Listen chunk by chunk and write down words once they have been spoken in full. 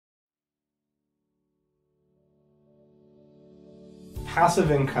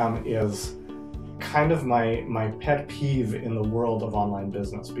Passive income is kind of my pet peeve in the world of online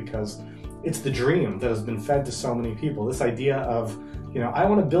business, because it's the dream that has been fed to so many people. This idea of, I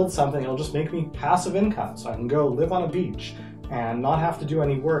want to build something, it'll just make me passive income so I can go live on a beach and not have to do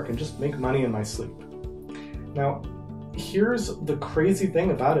any work and just make money in my sleep. Now, here's the crazy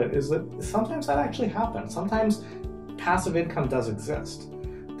thing about it, is that sometimes that actually happens. Sometimes passive income does exist.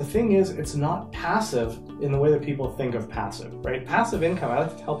 The thing is, it's not passive in the way that people think of passive, right? Passive income, I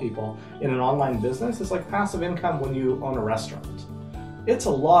like to tell people, in an online business is like passive income when you own a restaurant. It's a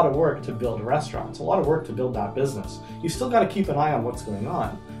lot of work to build a restaurant. It's a lot of work to build that business. You still got to keep an eye on what's going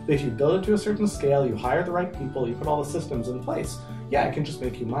on. But if you build it to a certain scale, you hire the right people, you put all the systems in place, yeah, it can just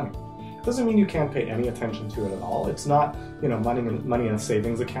make you money. It doesn't mean you can't pay any attention to it at all. It's not, money in a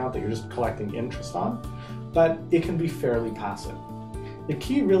savings account that you're just collecting interest on, but it can be fairly passive. The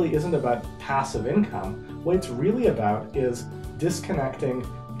key really isn't about passive income. What it's really about is disconnecting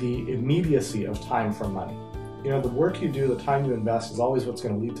the immediacy of time from money. The work you do, the time you invest is always what's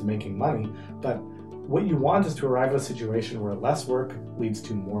going to lead to making money, but what you want is to arrive at a situation where less work leads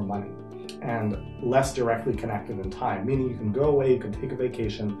to more money and less directly connected in time, meaning you can go away, you can take a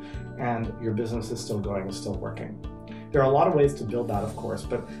vacation, and your business is still going, is still working. There are a lot of ways to build that, of course,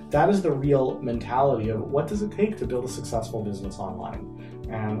 but that is the real mentality of what does it take to build a successful business online.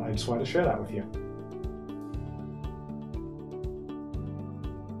 And I just wanted to share that with you.